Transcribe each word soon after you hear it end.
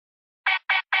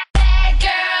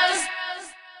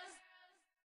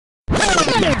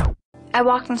I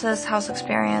walked into this house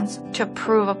experience to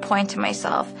prove a point to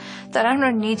myself that I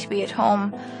don't need to be at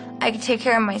home. I can take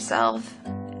care of myself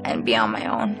and be on my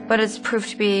own. But it's proved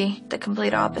to be the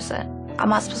complete opposite. I'm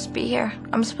not supposed to be here.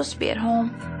 I'm supposed to be at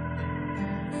home.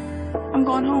 I'm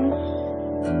going home.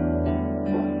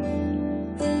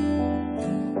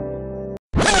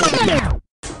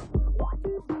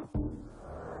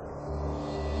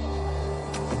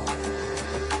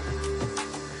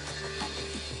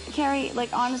 Kerry,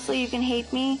 like, honestly, you can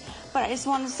hate me, but I just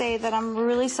want to say that I'm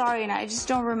really sorry, and I just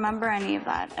don't remember any of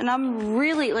that. And I'm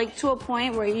really, like, to a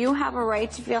point where you have a right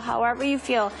to feel however you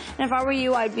feel. And if I were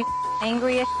you, I'd be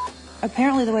angry as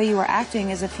Apparently the way you were acting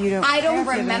is if you don't I don't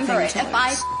remember it. If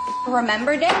I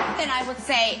remembered it, then I would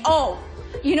say, oh,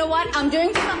 you know what? I'm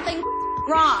doing something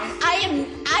wrong. I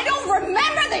don't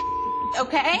remember the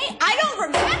okay? I don't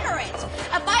remember it.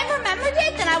 If I remembered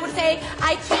it, then I would say,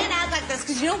 I can't act like this.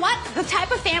 Because you know what? The type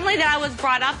of family that I was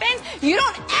brought up in, you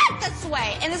don't act this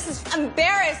way. And this is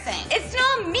embarrassing. It's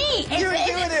not me. You're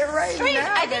doing it right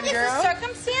now, I think it's the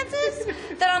circumstances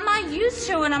that I'm not used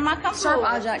to and I'm not comfortable Sharp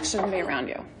with. objects shouldn't be around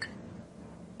you.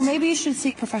 Maybe you should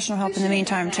seek professional help in the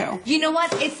meantime, too. You know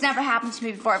what? It's never happened to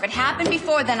me before. If it happened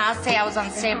before, then I'll say I was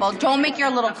unstable. Don't make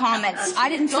your little comments.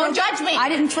 Don't judge me. I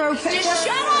didn't throw fists. Just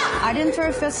shut up. I didn't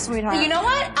throw fists, sweetheart. You know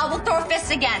what? I will throw a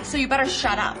fist again, so you better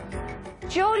shut up.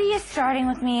 Jody is starting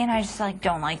with me, and I just, like,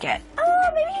 don't like it. Oh,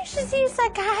 maybe you should see a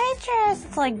psychiatrist.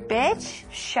 It's like, bitch,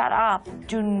 shut up.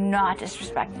 Do not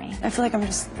disrespect me. I feel like I'm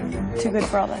just too good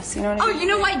for all this, you know what I mean? Oh, you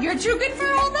know what? You're too good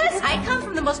for all this? I come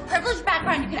from the most privileged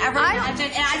background you could ever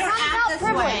imagine, and I don't act this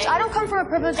way. I don't come from a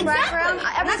privileged background.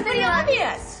 That's pretty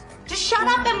obvious. Just shut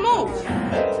up and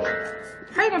move.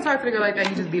 How you gonna talk to a girl like that?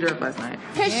 You just beat her up last night.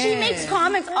 Because she makes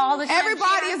comments all the time.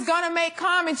 Everybody is gonna make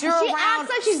comments. You're She around acts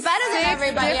like she's better than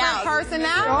everybody different else.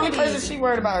 personalities. The only person she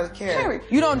worried about is Kerry.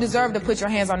 You don't deserve to put your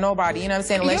hands on nobody, you know what I'm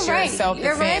saying, unless you're in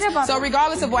self-defense. You're right about so that.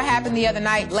 regardless of what happened the other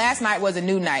night, last night was a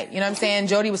new night, you know what I'm saying?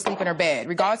 Jody was asleep in her bed.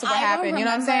 Regardless of what happened, you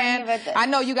know what I'm saying? I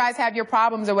know you guys have your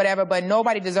problems or whatever, but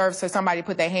nobody deserves for somebody to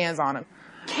put their hands on them.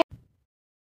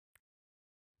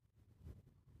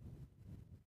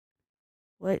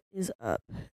 What is up?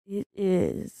 It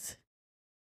is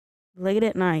late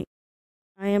at night.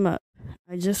 I am up.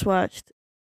 I just watched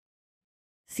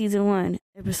season 1,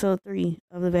 episode 3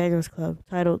 of the Bad Girls Club,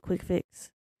 titled Quick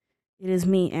Fix. It is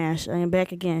me, Ash. I am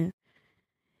back again.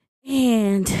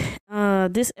 And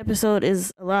this episode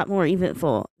is a lot more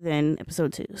eventful than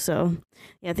episode 2. So,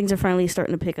 yeah, things are finally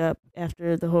starting to pick up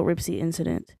after the whole Ripsi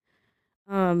incident.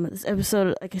 This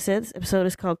episode, like I said, this episode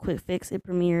is called Quick Fix. It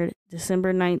premiered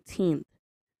December 19th.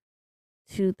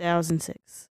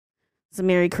 2006. It's a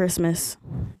Merry Christmas.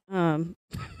 Because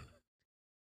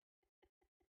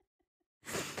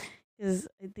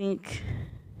I think,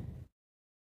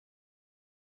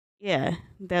 yeah,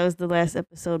 that was the last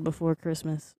episode before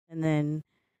Christmas, and then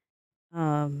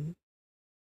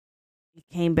it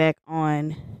came back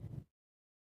on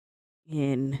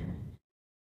in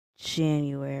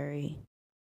January.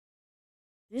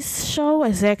 This show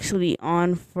is actually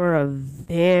on for a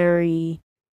very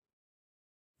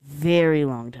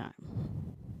long time.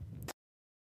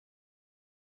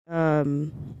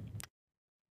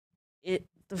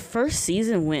 The first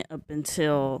season went up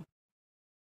until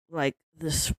like the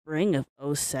spring of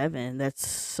 2007. That's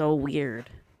so weird.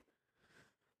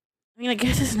 I mean, I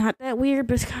guess it's not that weird,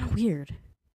 but it's kind of weird.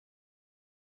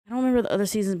 I don't remember the other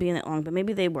seasons being that long, but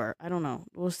maybe they were. I don't know.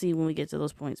 We'll see when we get to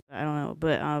those points, but I don't know.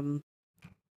 But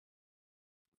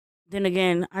then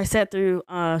again, I sat through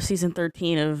season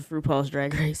 13 of RuPaul's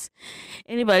Drag Race.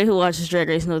 Anybody who watches Drag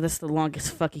Race knows that's the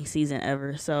longest fucking season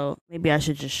ever. So maybe I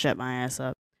should just shut my ass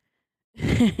up.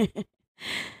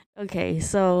 Okay,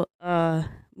 so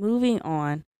moving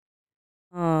on.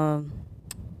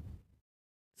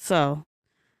 So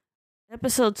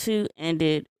episode 2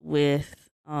 ended with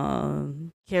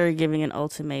Kerry giving an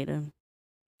ultimatum.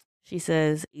 She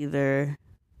says either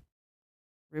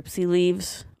Ripsi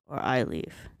leaves or I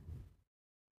leave.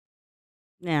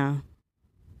 Now,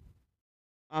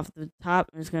 off the top,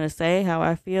 I'm just gonna say how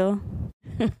I feel.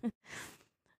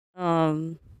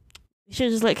 You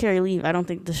should just let Kerry leave. I don't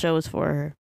think the show is for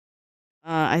her.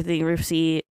 I think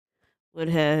Ripsi would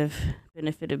have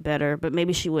benefited better, but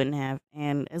maybe she wouldn't have.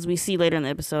 And as we see later in the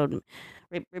episode,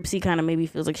 Ripsi kind of maybe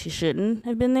feels like she shouldn't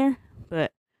have been there,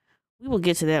 but we will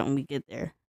get to that when we get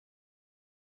there.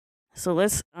 So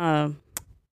let's start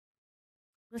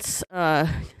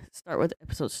where the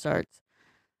episode starts.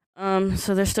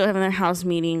 So they're still having their house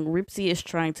meeting. Ripsi is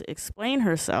trying to explain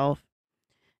herself,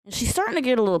 and she's starting to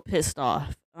get a little pissed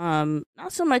off.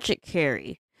 Not so much at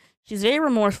Kerry. She's very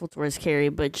remorseful towards Kerry,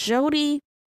 but Jody,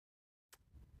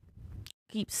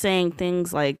 keeps saying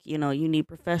things like, you need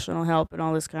professional help and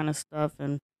all this kind of stuff.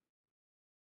 And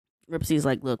Ripsi's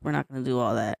like, look, we're not going to do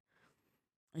all that.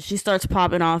 And she starts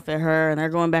popping off at her, and they're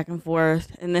going back and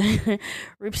forth. And then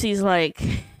Ripsi's like,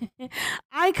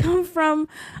 I come from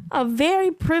a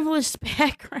very privileged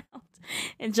background.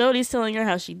 And Jody's telling her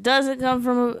how she doesn't come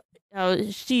from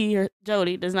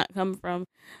Jody does not come from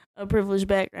a privileged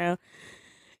background.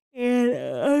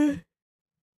 And,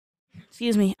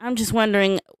 excuse me, I'm just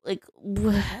wondering, like,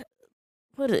 what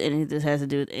any of this has to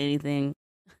do with anything.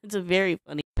 It's a very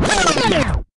funny.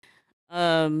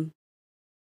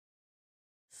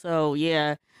 So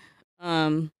yeah,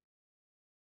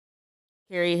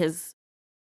 Kerry has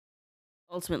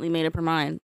ultimately made up her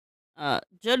mind.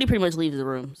 Jody pretty much leaves the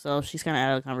room, so she's kind of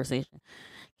out of the conversation.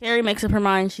 Kerry makes up her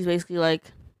mind. She's basically like,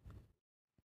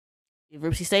 if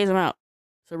Ripsi stays, I'm out.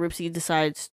 So Ripsi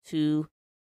decides to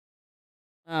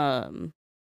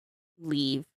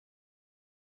leave.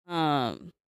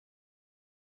 Ripsi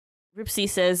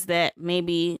says that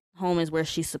maybe home is where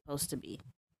she's supposed to be.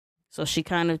 So she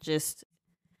kind of just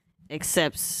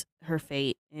accepts her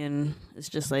fate, and it's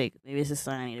just like, maybe it's a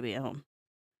sign I need to be at home.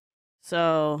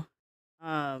 So,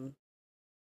 all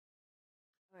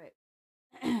right.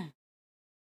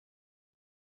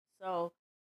 So,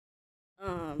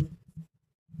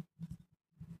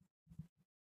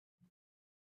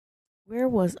 where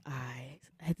was I?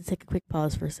 I had to take a quick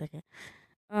pause for a second.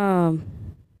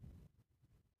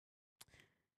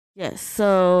 Yes,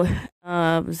 so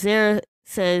Zara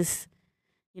says,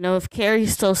 if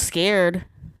Kerry's so scared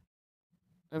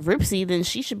of Ripsi, then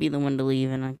she should be the one to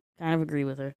leave, and I kind of agree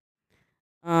with her.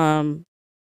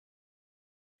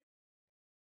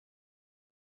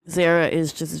 Zara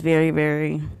is just very,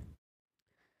 very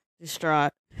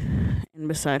distraught and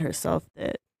beside herself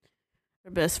that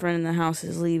her best friend in the house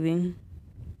is leaving.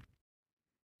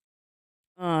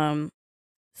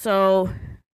 So,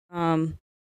 while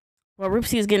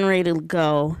Ripsi is getting ready to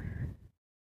go,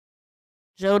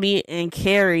 Jody and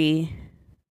Kerry,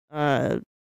 they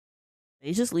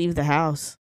just leave the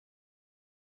house.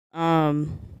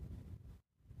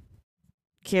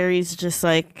 Kerry's just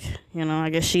like,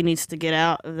 I guess she needs to get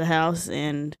out of the house,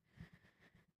 and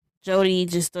Jody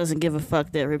just doesn't give a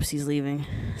fuck that Ripsi's leaving.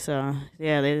 So,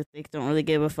 yeah, they don't really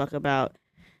give a fuck about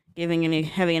having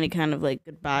any kind of, like,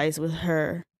 goodbyes with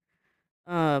her.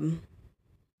 And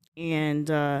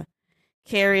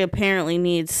Kerry apparently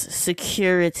needs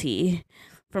security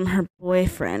from her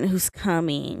boyfriend who's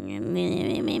coming, and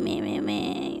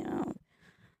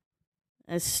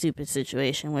that's a stupid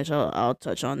situation, which I'll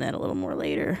touch on that a little more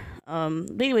later.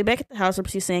 But anyway, back at the house,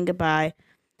 Ripsi's saying goodbye,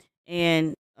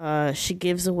 and she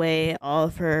gives away all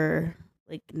of her,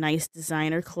 like, nice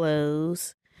designer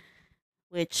clothes,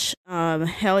 which,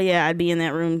 hell yeah, I'd be in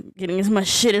that room getting as much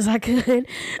shit as I could.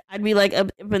 I'd be, like,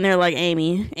 up in there like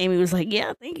Amy. Amy was like,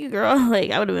 yeah, thank you, girl.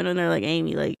 Like, I would have been in there like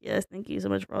Amy, like, yes, thank you so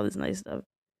much for all this nice stuff.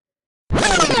 Do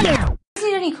you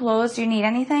need any clothes? Do you need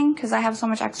anything? Because I have so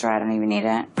much extra, I don't even need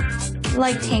it.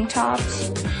 Like tank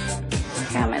tops.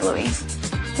 I got my Louis.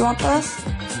 Do you want this?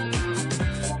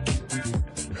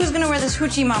 Who's gonna wear this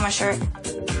Hoochie Mama shirt?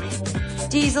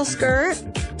 Diesel skirt?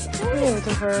 Give it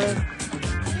to her.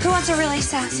 Who wants a really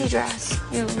sassy dress?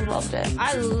 You loved it.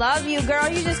 I love you, girl.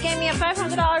 You just gave me a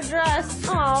 $500 dress.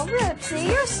 Oh, Ripsi,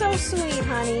 you're so sweet,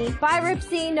 honey. Bye,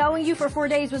 Ripsi. Knowing you for 4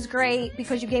 days was great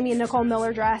because you gave me a Nicole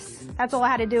Miller dress. That's all I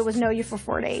had to do was know you for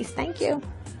 4 days. Thank you.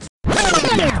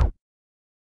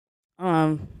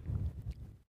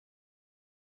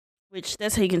 Which,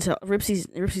 that's how you can tell.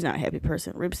 Ripsi's not a happy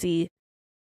person. Ripsi,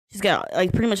 she's got,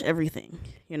 like, pretty much everything,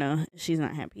 she's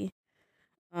not happy.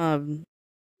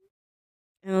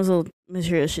 And those little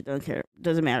material shit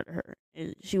doesn't matter to her.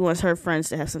 And she wants her friends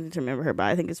to have something to remember her by.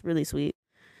 I think it's really sweet.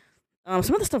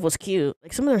 Some of the stuff was cute.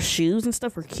 Like, some of their shoes and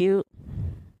stuff were cute.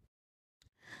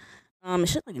 She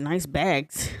had, like, nice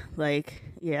bags. Like,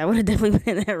 yeah, I would have definitely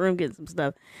been in that room getting some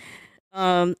stuff.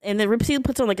 And then Ripsi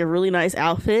puts on, like, a really nice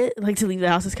outfit, like, to leave the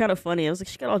house. It's kind of funny. I was like,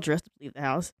 she got all dressed up to leave the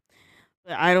house.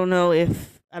 But I don't know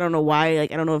why.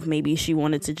 Like, I don't know if maybe she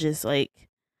wanted to just, like,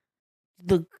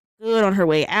 look good on her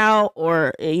way out,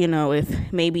 or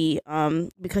if maybe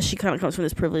because she kind of comes from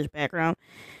this privileged background,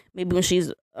 maybe when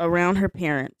she's around her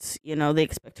parents, they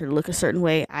expect her to look a certain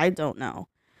way. I don't know,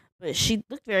 but she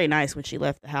looked very nice when she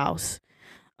left the house.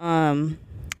 So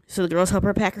the girls help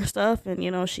her pack her stuff,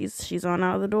 and she's on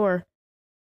out of the door.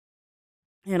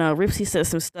 Ripsi says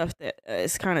some stuff that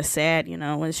is kind of sad.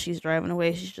 When she's driving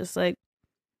away, she's just like,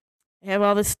 I have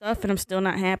all this stuff and I'm still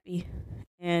not happy.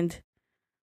 And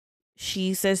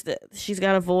she says that she has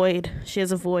a void,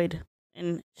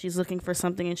 and she's looking for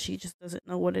something and she just doesn't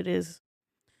know what it is.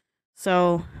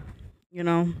 So you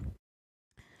know,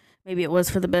 maybe it was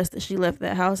for the best that she left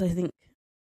that house. I think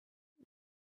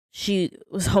she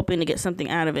was hoping to get something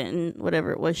out of it, and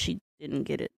whatever it was, she didn't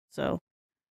get it. So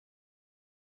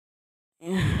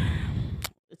yeah,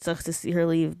 it sucks to see her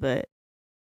leave, but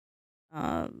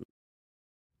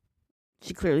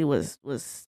she clearly was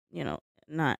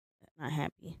not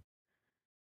happy.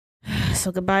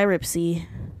 So goodbye, Ripsi.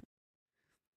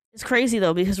 It's crazy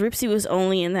though, because Ripsi was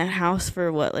only in that house for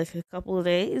what, like a couple of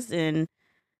days, and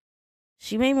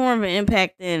she made more of an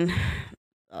impact than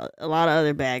a lot of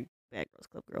other Bad Girls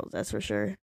Club girls. That's for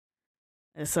sure.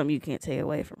 That's something you can't take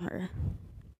away from her.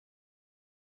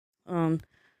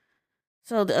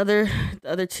 So the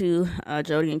other two,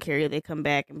 Jody and Kerry, they come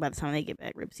back, and by the time they get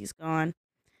back, Ripsi's gone.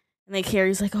 And then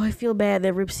Kerry's like, "Oh, I feel bad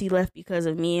that Ripsi left because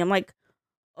of me." I'm like,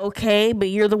 okay, but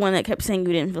you're the one that kept saying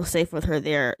you didn't feel safe with her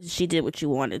there. She did what you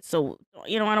wanted. So, I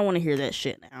don't want to hear that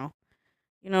shit now.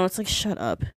 It's like, shut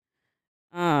up.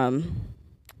 And,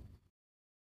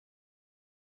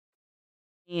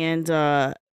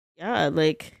 yeah,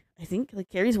 like, I think, like,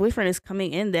 Carrie's boyfriend is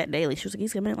coming in that day. Like, she was like,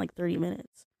 he's coming in, like, 30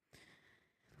 minutes.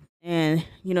 And,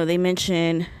 they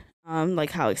mention,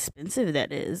 like, how expensive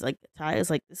that is. Like, Ty is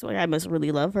like, this guy must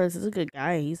really love her. This is a good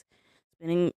guy. He's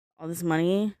spending all this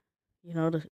money,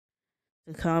 to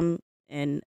come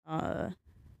and, because,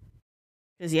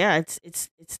 yeah, it's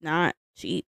not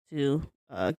cheap to,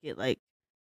 get, like,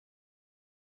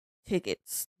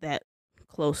 tickets that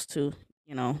close to,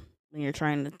 when you're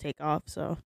trying to take off.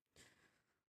 So,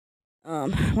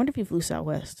 I wonder if he flew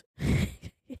Southwest.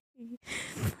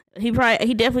 He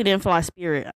definitely didn't fly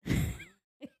Spirit.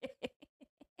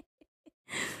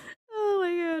 Oh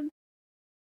my god.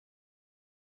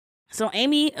 So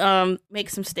Amy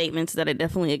makes some statements that I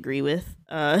definitely agree with.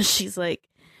 She's like,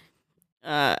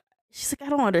 I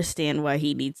don't understand why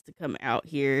he needs to come out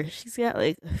here. She's got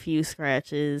like a few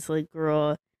scratches. Like,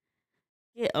 girl,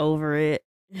 get over it.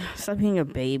 Stop being a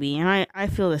baby. And I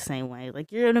feel the same way.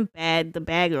 Like, you're in the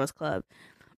Bad Girls Club.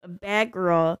 A bad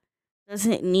girl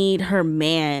doesn't need her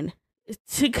man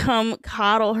to come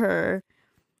coddle her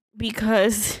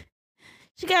because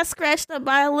she got scratched up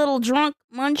by a little drunk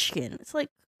munchkin. It's like,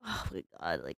 oh my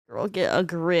god, like, girl, get a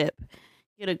grip.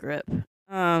 Get a grip.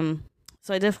 So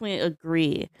I definitely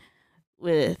agree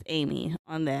with Amy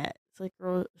on that. It's like,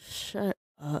 girl, shut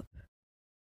up.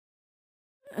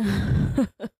 Oh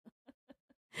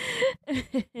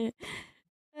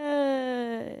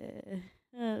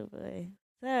boy.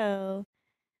 So,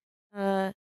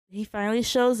 he finally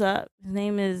shows up. His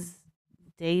name is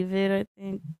David, I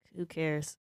think. Who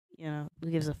cares? Who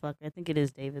gives a fuck? I think it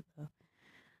is David, though.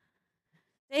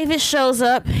 David shows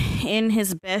up in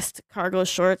his best cargo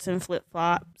shorts and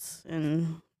flip-flops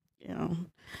and,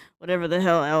 whatever the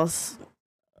hell else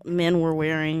men were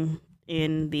wearing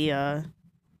in the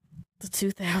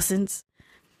 2000s.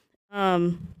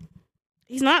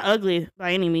 He's not ugly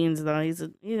by any means, though. He's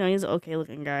an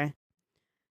okay-looking guy.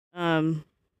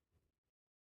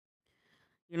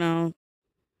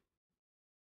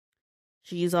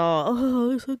 She's all,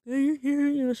 oh, it's okay, you're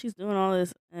here. She's doing all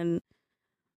this, and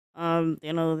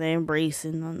they embrace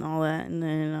and all that, and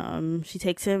then she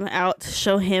takes him out to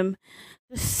show him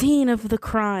the scene of the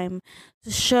crime,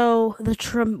 to show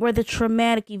where the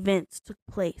traumatic events took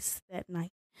place that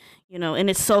night. And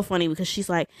it's so funny because she's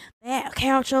like, that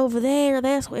couch over there,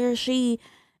 that's where she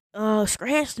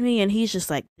scratched me, and he's just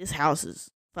like, this house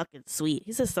is fucking sweet.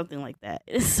 He says something like that.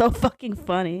 It's so fucking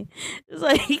funny. It's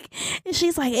like, and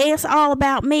she's like, hey, it's all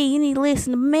about me. You need to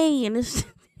listen to me. And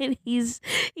and he's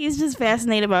just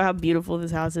fascinated by how beautiful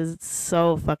this house is. It's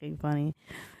so fucking funny.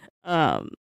 Then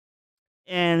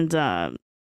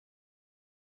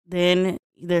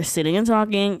they're sitting and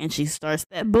talking, and she starts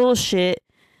that bullshit.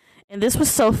 And this was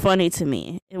so funny to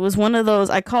me. It was one of those,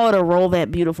 I call it a roll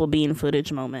that beautiful bean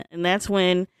footage moment. And that's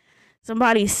when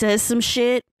somebody says some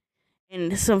shit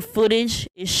and some footage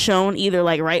is shown either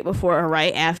like right before or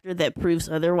right after that proves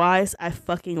otherwise. I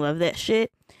fucking love that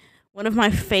shit. One of my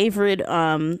favorite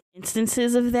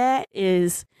instances of that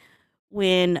is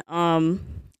when on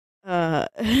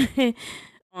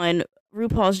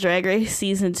RuPaul's Drag Race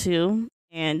season 2,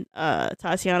 and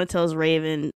Tatiana tells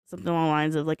Raven something along the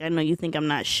lines of like, I know you think I'm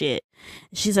not shit.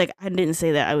 And she's like, I didn't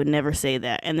say that. I would never say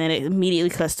that. And then it immediately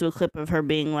cuts to a clip of her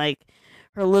being like,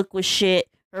 her look was shit.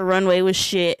 Her runway was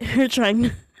shit. Her trying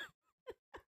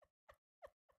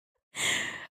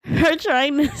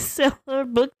to sell her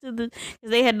book to because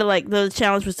they had to like, the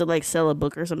challenge was to like sell a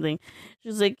book or something. She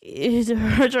was like,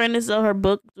 her trying to sell her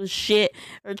book was shit.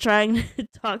 Her trying to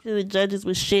talk to the judges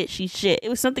was shit. She's shit. It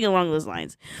was something along those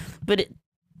lines. But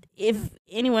if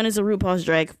anyone is a RuPaul's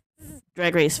Drag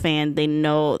Drag Race fan, they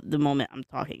know the moment I'm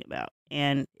talking about,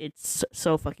 and it's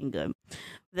so fucking good.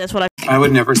 That's what I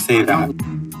would never say that.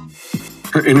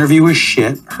 Her interview was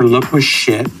shit. Her look was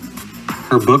shit.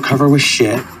 Her book cover was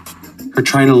shit. Her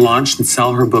trying to launch and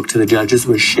sell her book to the judges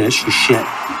was shit. She's shit.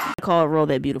 I call it roll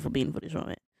that beautiful bean footage on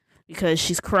it. Because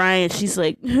she's crying. She's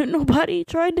like, nobody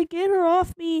tried to get her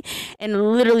off me.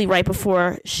 And literally right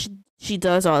before she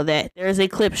does all that, there is a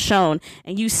clip shown.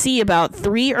 And you see about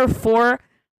 3 or 4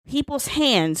 people's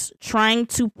hands trying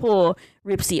to pull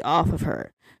Ripsi off of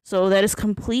her. So that is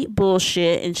complete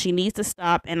bullshit. And she needs to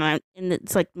stop. And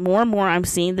it's like more and more I'm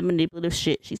seeing the manipulative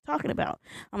shit she's talking about.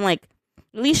 I'm like,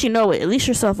 at least you know it. At least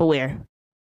you're self-aware.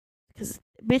 Because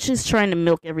bitch is trying to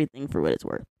milk everything for what it's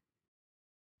worth.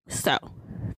 So,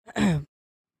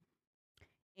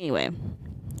 anyway,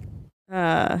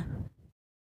 as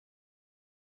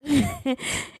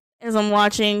I'm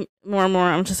watching more and more,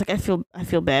 I'm just like, I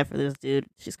feel bad for this dude.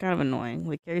 She's kind of annoying.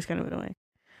 Like, Kerry's kind of annoying.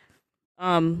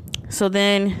 So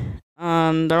then,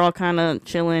 they're all kind of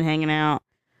chilling, hanging out.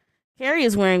 Kerry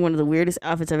is wearing one of the weirdest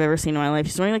outfits I've ever seen in my life.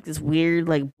 She's wearing like this weird,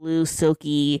 like blue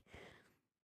silky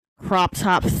crop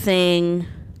top thing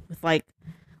with like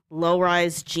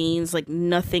low-rise jeans. Like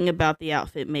nothing about the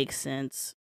outfit makes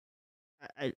sense.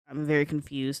 I'm very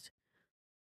confused.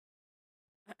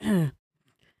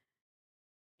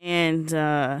 And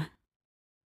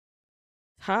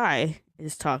Ty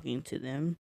is talking to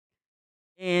them,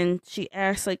 and she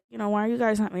asks like, why are you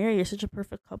guys not married? You're such a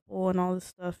perfect couple and all this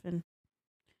stuff. And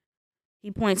he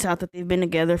points out that they've been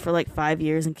together for like 5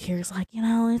 years, and Kerry's like,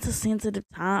 it's a sensitive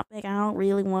topic. I don't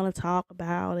really want to talk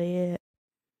about it.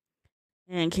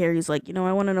 And Kerry's like,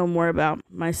 I want to know more about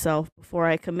myself before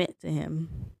I commit to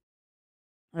him.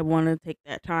 I want to take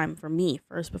that time for me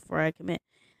first before I commit.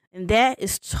 And that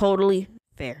is totally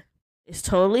fair. It's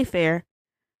totally fair.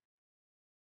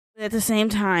 But at the same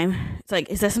time, it's like,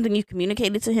 is that something you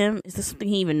communicated to him? Is this something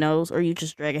he even knows? Or are you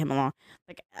just dragging him along?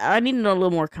 Like, I need to know a little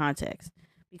more context.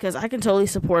 Because I can totally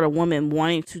support a woman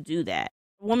wanting to do that.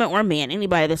 Woman or man,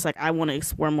 anybody that's like, I want to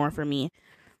explore more for me.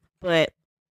 But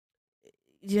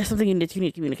it's something you need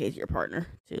to communicate to your partner,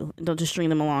 too. And don't just string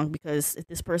them along, because if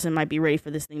this person might be ready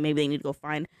for this thing, maybe they need to go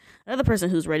find another person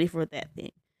who's ready for that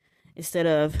thing. Instead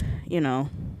of,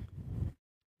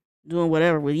 doing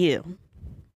whatever with you.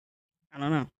 I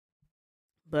don't know.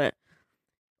 But,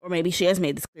 or maybe she has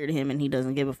made this clear to him and he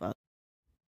doesn't give a fuck.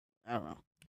 I don't know.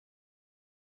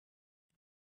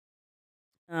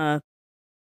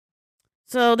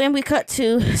 So then we cut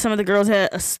to some of the girls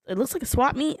at it looks like a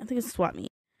swap meet. I think it's a swap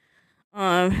meet.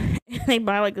 They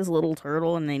buy like this little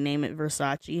turtle and they name it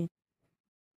Versace.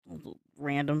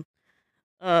 Random.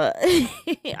 I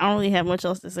don't really have much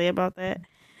else to say about that.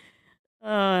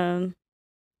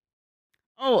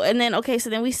 Oh, and then so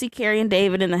then we see Kerry and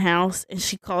David in the house, and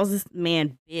she calls this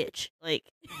man bitch, like,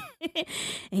 and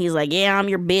he's like, "Yeah, I'm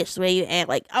your bitch, the way you act."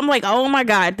 Like, I'm like, oh my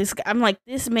god, this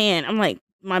man, I'm like,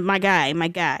 my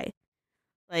guy,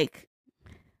 like,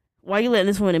 why are you letting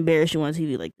this woman embarrass you on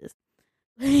TV like this?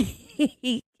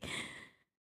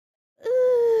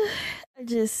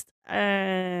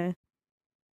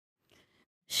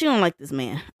 She don't like this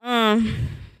man.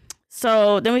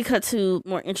 So then we cut to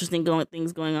more interesting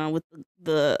things going on with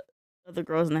the other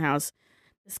girls in the house,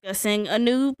 discussing a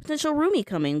new potential roomie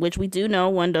coming, which we do know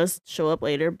one does show up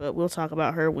later, but we'll talk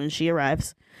about her when she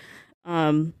arrives.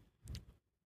 And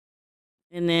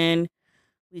then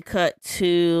we cut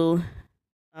to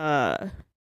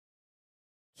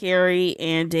Kerry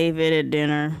and David at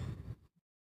dinner.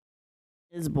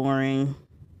 It's boring.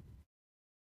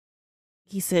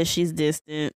 He says she's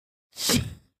distant.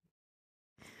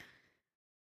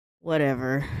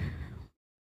 Whatever.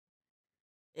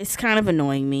 It's kind of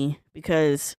annoying me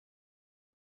because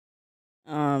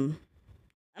I'm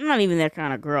not even that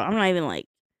kind of girl. I'm not even like,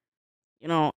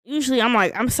 usually I'm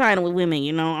like, I'm siding with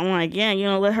women, I'm like, yeah,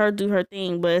 let her do her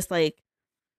thing. But it's like,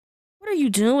 what are you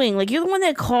doing? Like, you're the one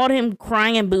that called him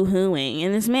crying and boo-hooing.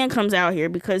 And this man comes out here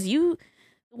because the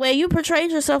way you portrayed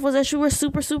yourself was that you were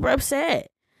super, super upset.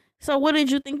 So what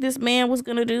did you think this man was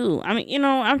going to do? I mean,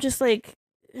 I'm just like,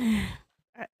 I'm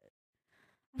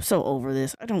so over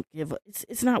this. I don't give a...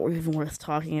 It's not even worth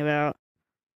talking about.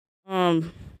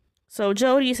 So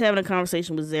Jody's having a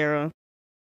conversation with Zara.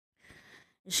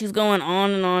 She's going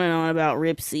on and on and on about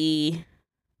Ripsi.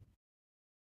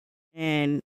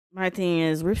 And my thing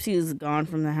is, Ripsi is gone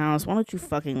from the house. Why don't you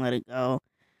fucking let it go?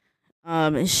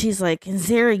 And she's like, and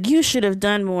Zara, you should have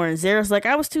done more. And Zara's like,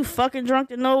 I was too fucking drunk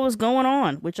to know what was going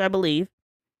on, which I believe.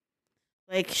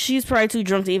 Like, she's probably too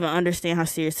drunk to even understand how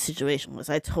serious the situation was.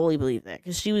 I totally believe that.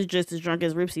 Because she was just as drunk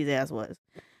as Ripsi's ass was.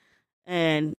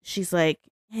 And she's like,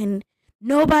 and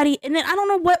nobody, and then I don't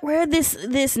know where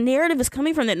this narrative is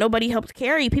coming from that nobody helped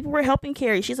Kerry. People were helping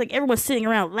Kerry. She's like, everyone's sitting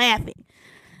around laughing.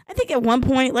 I think at one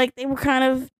point, like, they were kind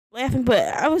of laughing, but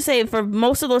I would say for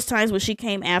most of those times when she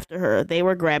came after her, they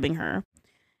were grabbing her.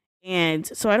 And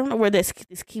so I don't know where this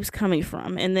keeps coming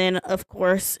from. And then, of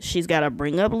course, she's got to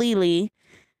bring up Lily.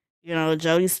 You know,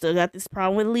 Jody's still got this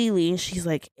problem with Lily. And she's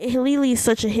like, Lily is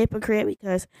such a hypocrite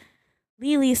because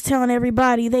Lily is telling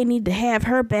everybody they need to have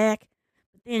her back.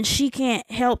 But then she can't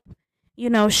help,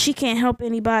 she can't help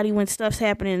anybody when stuff's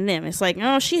happening to them. It's like,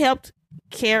 no, she helped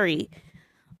Kerry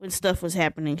when stuff was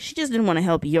happening. She just didn't want to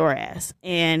help your ass.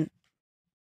 And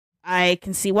I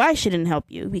can see why she didn't help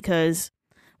you, because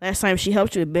last time she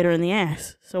helped you, it bit her in the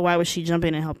ass. So why would she jump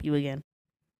in and help you again?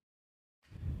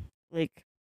 Like,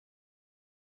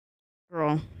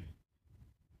 girl.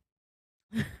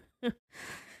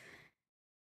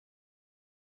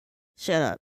 Shut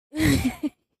up.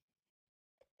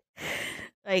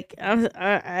 Like,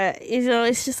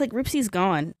 it's just like Ripsi's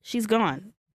gone. She's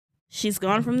gone. She's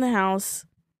gone from the house.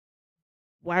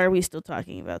 Why are we still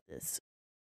talking about this?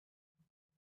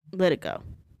 Let it go.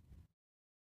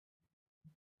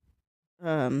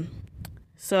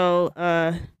 So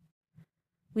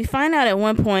we find out at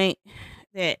one point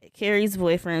that Kerry's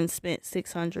boyfriend spent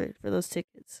 $600 for those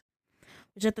tickets,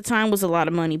 which at the time was a lot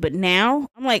of money. But now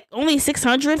I'm like, only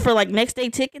 $600 for like next day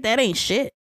ticket? That ain't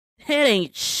shit. That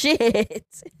ain't shit.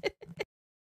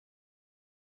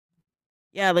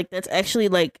 Yeah, like that's actually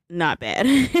like not bad.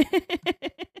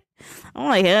 I'm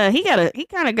like, he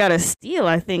kind of got a steal.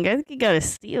 I think he got a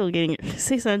steal getting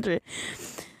 $600.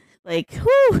 Like,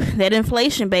 whew, that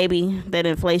inflation, baby, that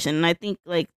inflation. And I think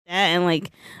like that, and like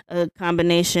a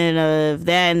combination of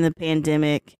that and the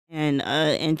pandemic,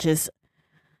 and just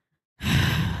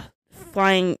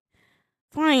flying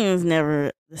is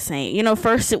never the same.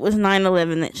 First it was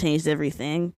 9/11 that changed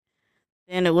everything.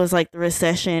 Then it was like the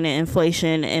recession and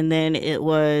inflation, and then it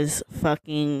was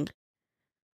fucking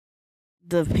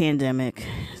the pandemic.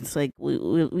 It's like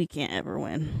we can't ever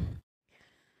win.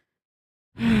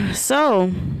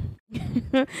 So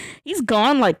he's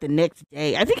gone like the next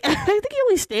day. I think he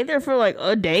only stayed there for like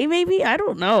a day, maybe. I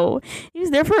don't know. He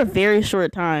was there for a very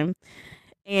short time,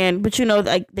 but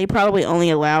like they probably only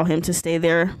allow him to stay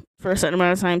there for a certain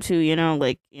amount of time too.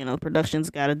 Production's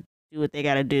gotta do what they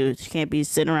gotta do. She can't be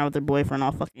sitting around with her boyfriend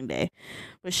all fucking day.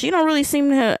 But she don't really seem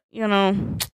to,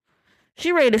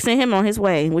 she ready to send him on his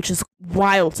way, which is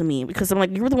wild to me, because I'm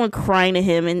like, you were the one crying to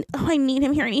him and, I need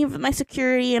him here, I need him for my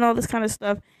security and all this kind of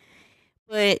stuff.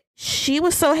 But she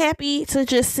was so happy to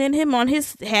just send him on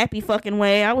his happy fucking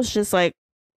way. I was just like,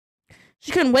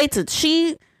 she could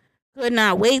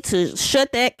not wait to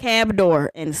shut that cab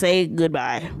door and say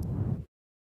goodbye.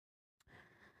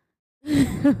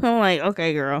 I'm like,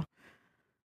 okay, girl.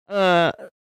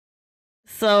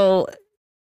 So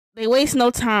they waste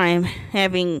no time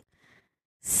having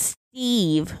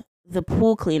Steve, the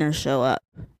pool cleaner, show up.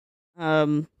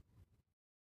 I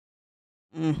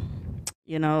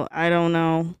don't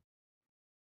know.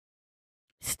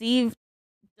 Steve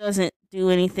doesn't do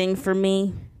anything for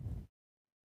me.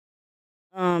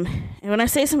 And when I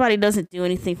say somebody doesn't do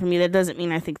anything for me, that doesn't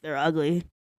mean I think they're ugly.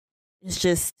 It's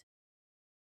just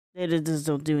they just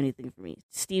don't do anything for me.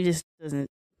 Steve just doesn't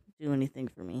do anything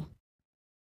for me.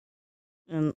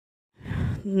 And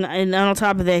on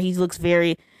top of that, he looks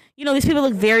very, these people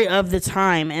look very of the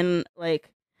time, and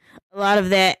like a lot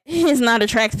of that is not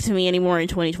attractive to me anymore in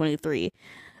 2023.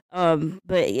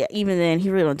 But yeah, even then, he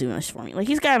really don't do much for me. Like,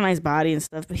 he's got a nice body and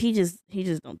stuff, but he just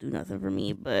don't do nothing for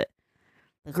me. But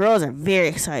the girls are very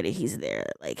excited he's there.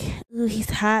 Like, ooh, he's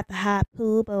hot, the hot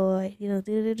pool boy,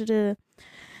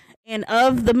 And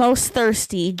of the most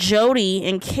thirsty, Jody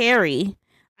and Kerry.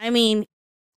 I mean,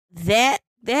 that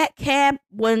cab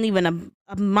wasn't even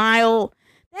a mile.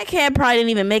 That cab probably didn't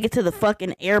even make it to the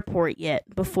fucking airport yet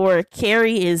before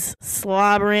Kerry is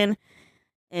slobbering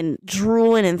and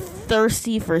drooling and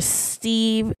thirsty for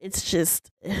Steve. It's just,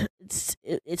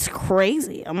 it's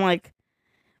crazy. I'm like,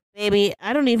 baby,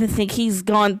 I don't even think he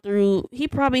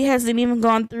probably hasn't even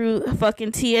gone through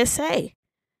fucking TSA.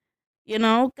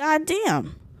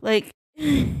 Goddamn. Like,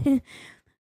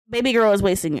 baby girl is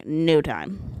wasting no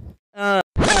time.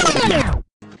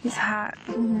 He's hot.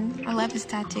 Mm-hmm. I love his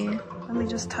tattoo. Let me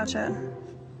just touch it.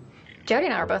 Jody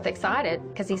and I are both excited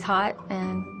because he's hot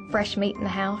and fresh meat in the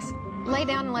house. Lay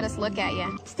down and let us look at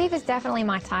you. Steve is definitely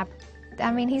my type.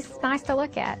 I mean, he's nice to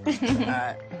look at. All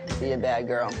right, be a bad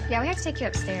girl. Yeah, we have to take you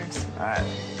upstairs. All right.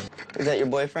 Is that your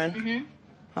boyfriend? Mm-hmm.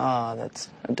 Oh, that's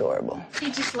adorable.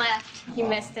 He just left. You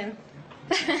missed him.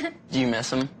 Do you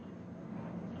miss him?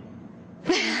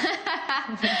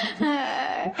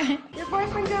 Your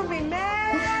boyfriend gonna be mad.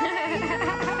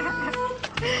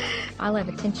 I love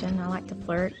attention. I like to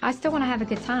flirt. I still want to have a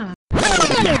good time.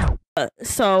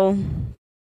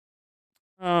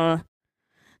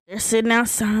 They're sitting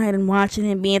outside and watching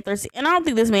him being thirsty. And I don't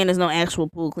think this man is no actual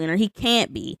pool cleaner. He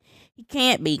can't be.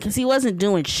 Because he wasn't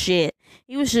doing shit.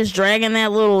 He was just dragging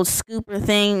that little scooper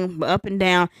thing up and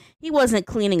down. He wasn't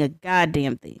cleaning a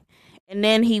goddamn thing. And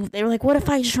then they were like, what if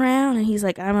I drown? And he's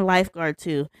like, I'm a lifeguard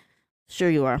too. Sure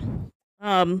you are.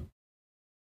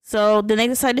 So then they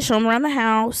decide to show him around the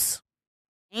house.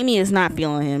 Amy is not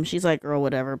feeling him. She's like, girl,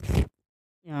 whatever.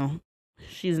 You know,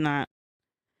 she's not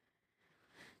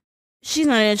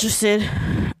interested.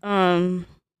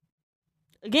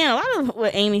 Again, a lot of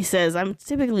what Amy says, I'm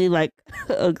typically like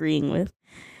agreeing with.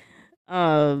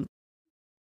 They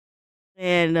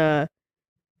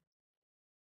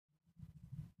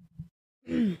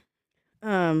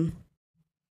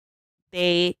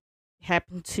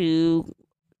happen to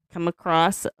come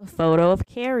across a photo of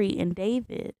Kerry and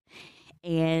David,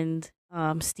 and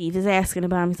Steve is asking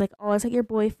about him. He's like, oh, is that your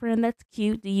boyfriend? That's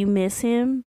cute. Do you miss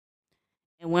him?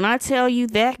 And when I tell you,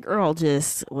 that girl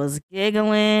just was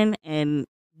giggling, and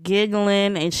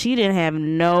she didn't have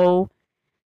no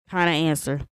kind of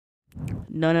answer.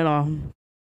 None at all.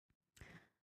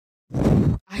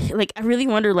 I really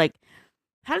wonder, like,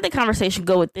 how did the conversation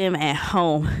go with them at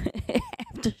home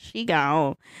after she got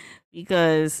home?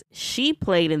 Because she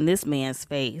played in this man's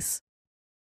face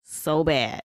so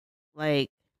bad.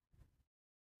 Like,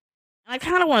 I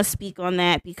kind of want to speak on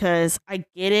that because I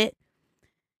get it.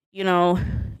 You know,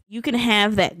 you can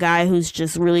have that guy who's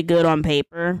just really good on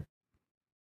paper,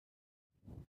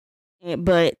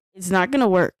 but it's not going to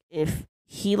work if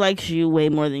he likes you way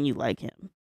more than you like him.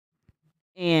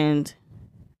 And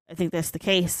I think that's the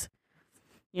case.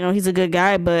 You know, he's a good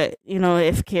guy, but, you know,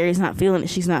 if Kerry's not feeling it,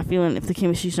 she's not feeling it. If the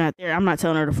chemistry's not there, I'm not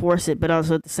telling her to force it, but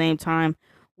also at the same time,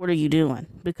 what are you doing?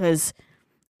 Because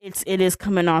it is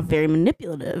coming off very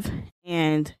manipulative.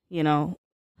 And, you know,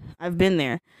 I've been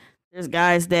there. There's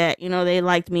guys that, you know, they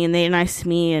liked me and they're nice to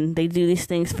me and they do these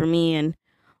things for me, and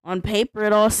on paper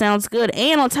it all sounds good.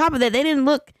 And on top of that, they didn't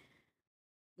look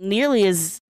nearly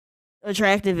as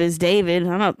attractive as David.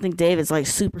 I don't think David's like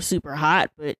super, super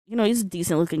hot, but, you know, he's a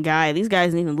decent looking guy. These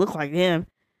guys didn't even look like him.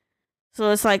 So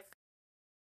it's like,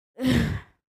 but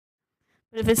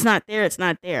if it's not there, it's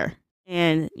not there.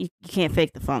 And you can't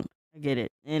fake the funk. I get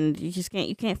it. And you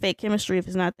can't fake chemistry if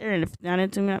it's not there, and if it's not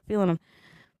into me, not feeling them.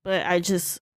 But I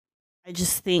just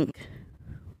think,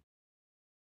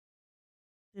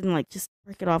 didn't like just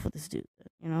break it off with this dude.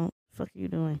 You know, what the fuck are you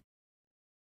doing?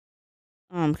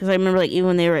 Because I remember, like, even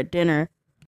when they were at dinner,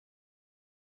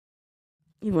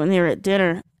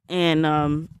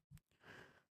 and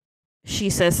she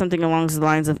says something along the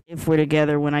lines of, if we're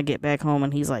together when I get back home,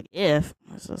 and he's like, if.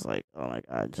 I was just like, oh my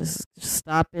God, just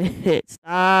stop it.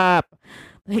 Stop.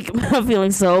 Like, I'm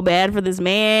feeling so bad for this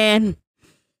man.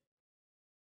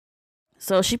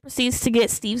 So she proceeds to get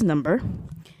Steve's number,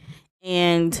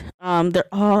 and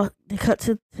they cut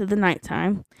to the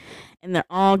nighttime, and they're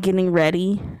all getting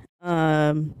ready.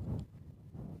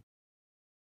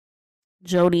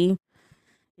 Jody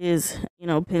is, you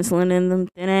know, penciling in them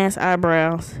thin ass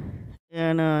eyebrows,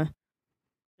 and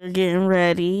they're getting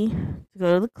ready to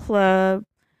go to the club,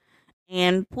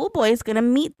 and Pool Boy is gonna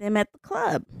meet them at the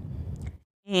club,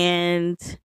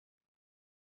 and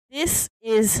this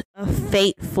is a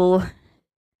fateful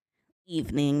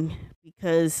evening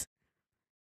because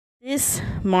this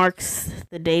marks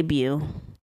the debut.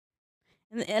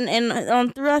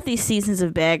 And throughout these seasons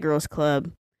of Bad Girls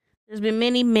Club, there's been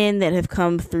many men that have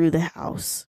come through the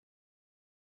house.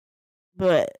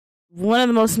 But one of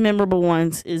the most memorable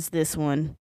ones is this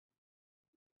one.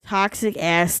 Toxic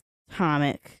ass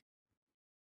Tomic.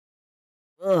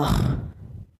 Ugh.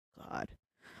 God.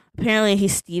 Apparently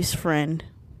he's Steve's friend.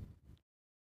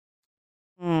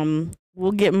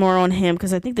 We'll get more on him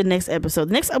because I think the next episode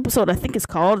I think is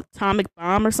called Atomic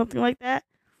Bomb or something like that.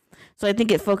 So I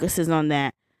think it focuses on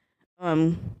that.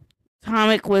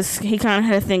 Atomic he kind of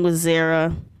had a thing with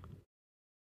Zara.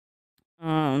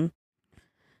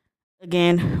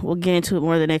 Again, we'll get into it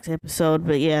more the next episode,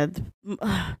 but yeah,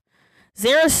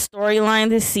 Zara's storyline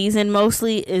this season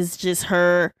mostly is just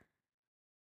her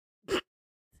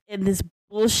and this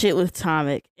bullshit with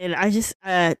Atomic, and I just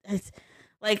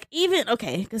like, even,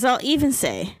 okay, because I'll even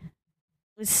say,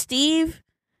 with Steve,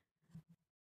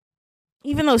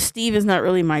 even though Steve is not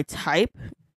really my type,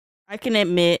 I can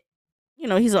admit, you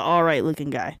know, he's an alright looking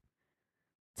guy.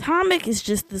 Tomic is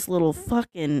just this little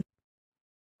fucking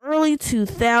early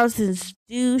 2000s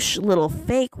douche, little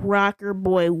fake rocker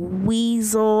boy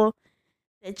weasel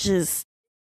that just,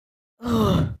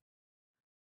 and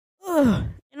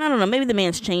I don't know, maybe the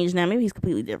man's changed now, maybe he's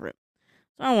completely different.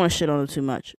 I don't want to shit on him too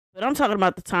much. But I'm talking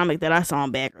about the Tomic that I saw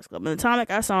on Bad Girls Club. And the Tomic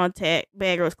I saw on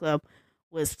Bad Girls Club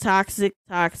was toxic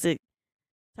ass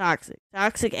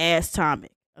Tomic.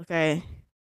 Okay?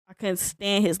 I couldn't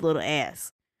stand his little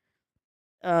ass.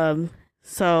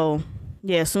 So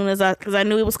yeah, as soon as because I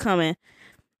knew it was coming,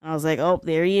 I was like, oh,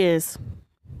 there he is.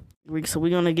 So we're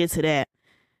gonna get to that.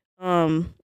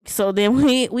 So then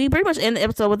we pretty much end the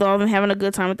episode with all of them having a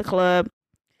good time at the club,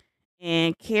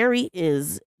 and Kerry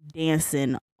is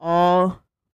dancing all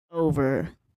over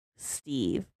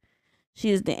Steve.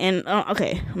 She's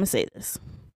okay. I'm gonna say this.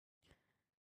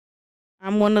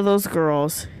 I'm one of those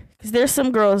girls, because there's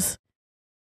some girls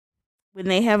when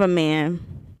they have a man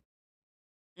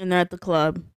and they're at the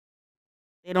club,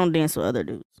 they don't dance with other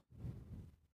dudes.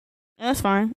 And that's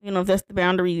fine. You know, if that's the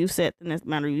boundary you set, then that's the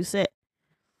boundary you set.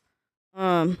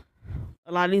 A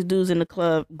lot of these dudes in the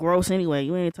club gross anyway.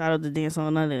 You ain't entitled to dance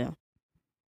on none of them,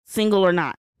 single or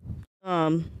not.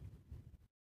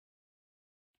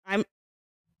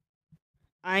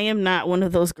 I am not one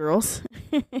of those girls.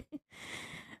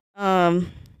 I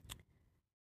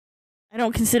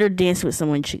don't consider dancing with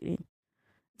someone cheating.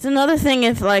 It's another thing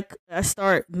if like I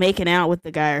start making out with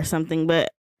the guy or something, but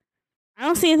I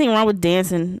don't see anything wrong with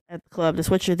dancing at the club. That's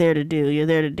what you're there to do. You're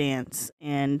there to dance.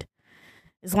 And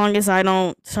as long as I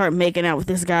don't start making out with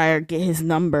this guy or get his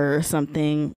number or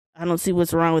something, I don't see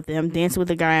what's wrong with them. Dancing with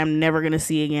a guy I'm never going to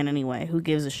see again anyway. Who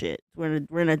gives a shit? We're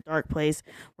in a dark place.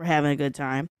 We're having a good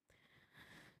time.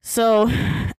 So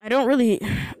I don't really,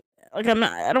 like,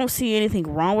 I don't see anything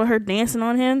wrong with her dancing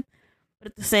on him.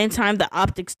 But at the same time, the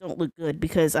optics don't look good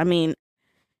because, I mean,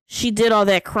 she did all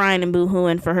that crying and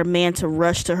boo-hooing for her man to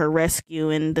rush to her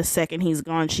rescue, and the second he's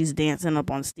gone, she's dancing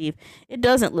up on Steve. It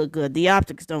doesn't look good. The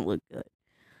optics don't look good.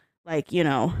 Like, you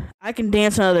know, I can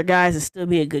dance on other guys and still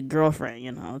be a good girlfriend,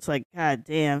 you know. It's like, god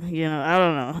damn, you know, I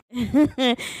don't know.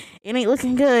 It ain't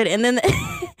looking good. And then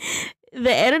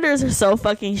the editors are so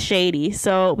fucking shady.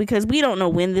 So, because we don't know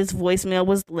when this voicemail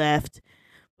was left,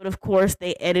 but of course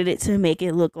they edit it to make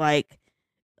it look like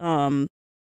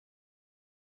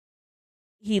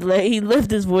he left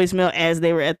his voicemail as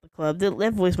they were at the club. That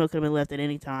voicemail could have been left at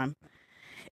any time.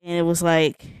 And it was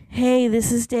like, hey,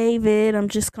 this is David. I'm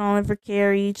just calling for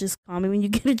Kerry. Just call me when you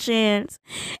get a chance.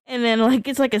 And then, like,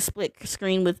 it's like a split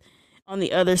screen with, on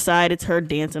the other side, it's her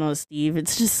dancing on Steve.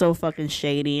 It's just so fucking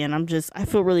shady. And I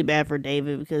feel really bad for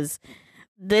David because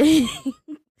the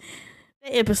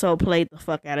episode played the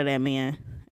fuck out of that man.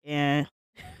 Yeah.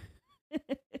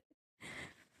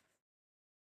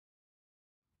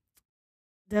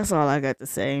 That's all I got to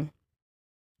say.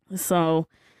 So,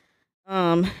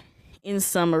 in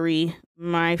summary,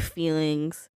 my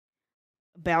feelings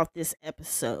about this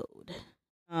episode.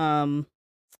 I'm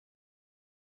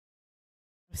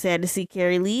sad to see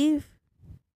Kerry leave.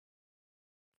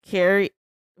 Did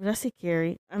I say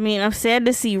Kerry? I mean, I'm sad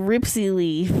to see Ripsi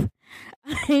leave.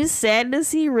 I'm sad to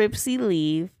see Ripsi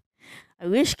leave. I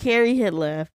wish Kerry had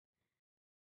left.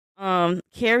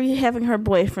 Kerry having her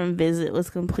boyfriend visit was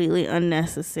completely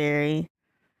unnecessary.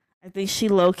 I think she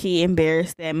low-key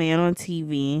embarrassed that man on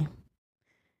TV.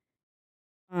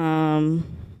 I'm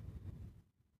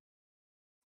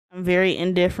very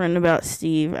indifferent about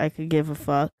Steve. I could give a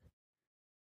fuck.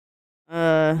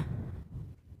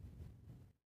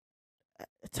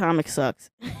 Atomic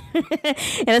sucks.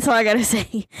 And that's all I gotta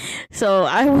say. So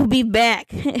I will be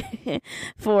back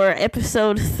for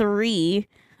episode 3.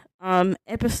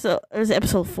 Episode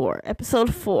 4.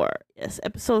 Episode 4. Yes,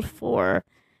 episode 4.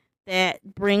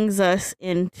 That brings us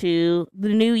into the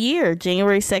new year,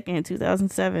 January 2nd,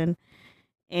 2007.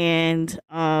 And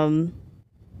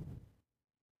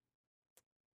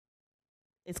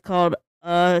it's called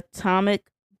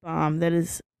Atomic Bomb. That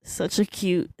is such a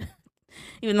cute,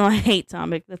 even though I hate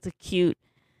Atomic, that's a cute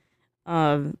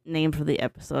name for the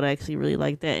episode. I actually really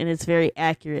like that. And it's very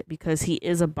accurate because he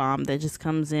is a bomb that just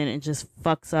comes in and just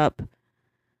fucks up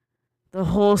the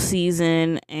whole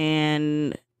season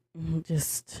and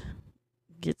just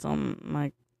gets on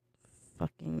my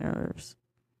fucking nerves.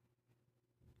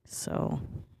 So,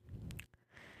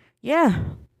 yeah.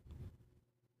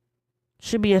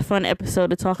 Should be a fun episode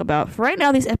to talk about. For right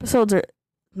now, these episodes are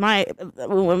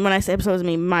when I say episodes, I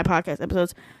mean my podcast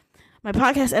episodes. My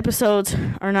podcast episodes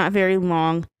are not very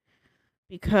long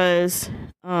because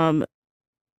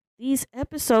these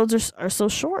episodes are so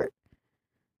short.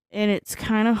 And it's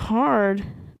kind of hard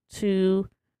to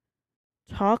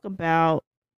talk about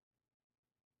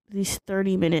these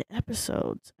 30-minute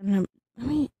episodes. And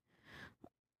I'm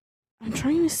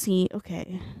trying to see,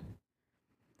 okay.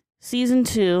 Season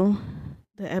 2,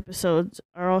 the episodes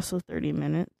are also 30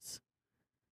 minutes.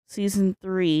 Season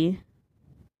 3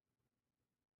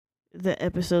 the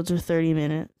episodes are 30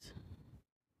 minutes.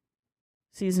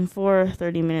 Season 4,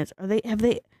 30 minutes. I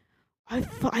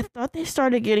thought they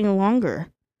started getting longer,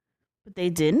 but they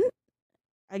didn't.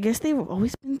 I guess they've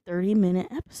always been 30-minute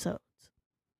episodes.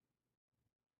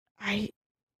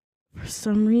 For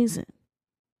some reason.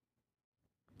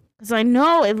 Because I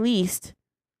know at least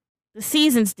the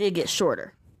seasons did get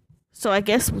shorter. So I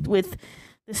guess with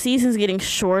the seasons getting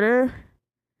shorter,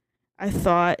 I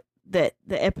thought that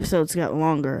the episodes got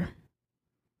longer.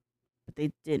 But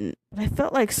they didn't. But I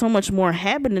felt like so much more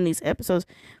happened in these episodes.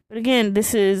 But again,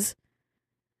 this is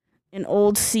an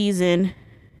old season,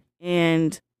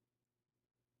 and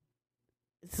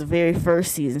it's the very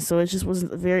first season, so it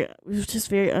was just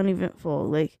very uneventful.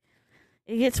 Like,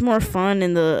 it gets more fun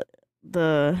in the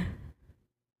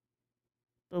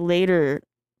later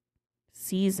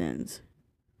seasons.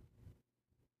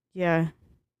 Yeah.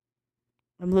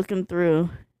 I'm looking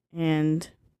through, and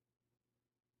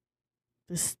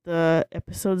the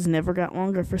episodes never got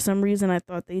longer. For some reason, I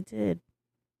thought they did,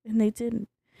 and they didn't.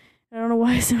 I don't know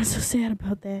why I sound so sad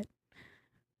about that.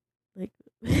 Like,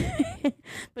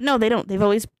 but no, they don't. They've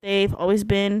always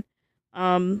been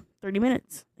 30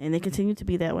 minutes, and they continue to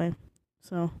be that way.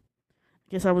 So, I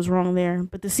guess I was wrong there.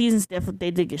 But the seasons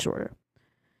they did get shorter,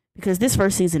 because this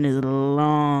first season is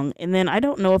long. And then I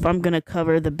don't know if I'm gonna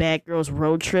cover the Bad Girls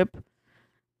Road Trip.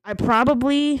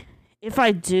 If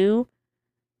I do,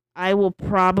 I will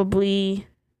probably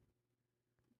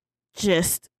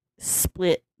just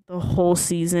split the whole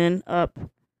season up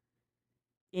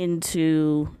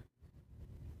into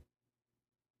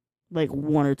like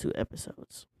 1 or 2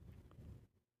 episodes,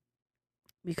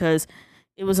 because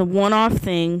it was a one-off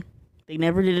thing. They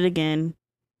never did it again.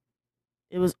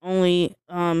 It was only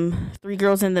 3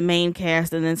 girls in the main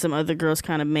cast, and then some other girls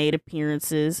kind of made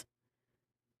appearances.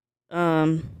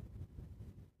 Yeah,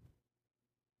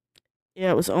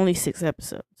 it was only 6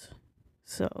 episodes.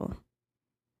 So,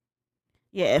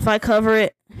 yeah, if I cover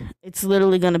it, it's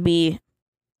literally going to be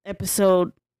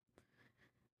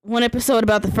one episode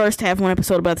about the first half, one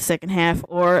episode about the second half.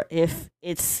 Or if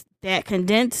it's that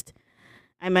condensed,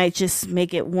 I might just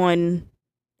make it 1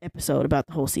 episode about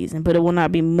the whole season, but it will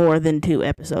not be more than 2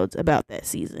 episodes about that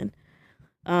season.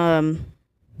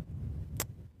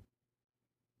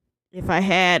 If I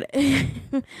had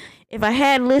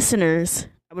listeners,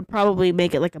 I would probably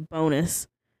make it like a bonus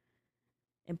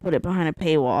and put it behind a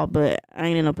paywall, but I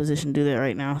ain't in a position to do that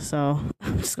right now, so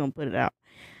I'm just gonna put it out.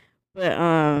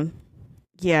 But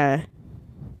yeah,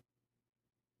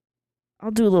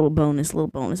 I'll do a little bonus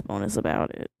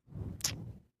about it.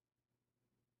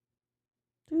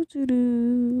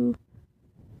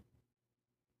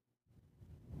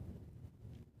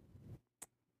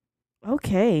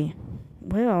 Okay,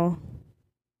 well,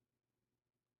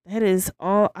 that is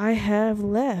all I have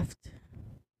left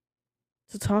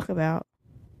to talk about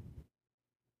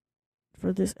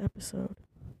for this episode.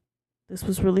 This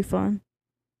was really fun,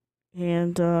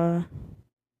 and I'll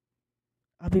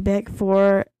be back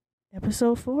for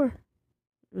episode 4.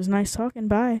 It was nice talking.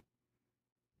 Bye.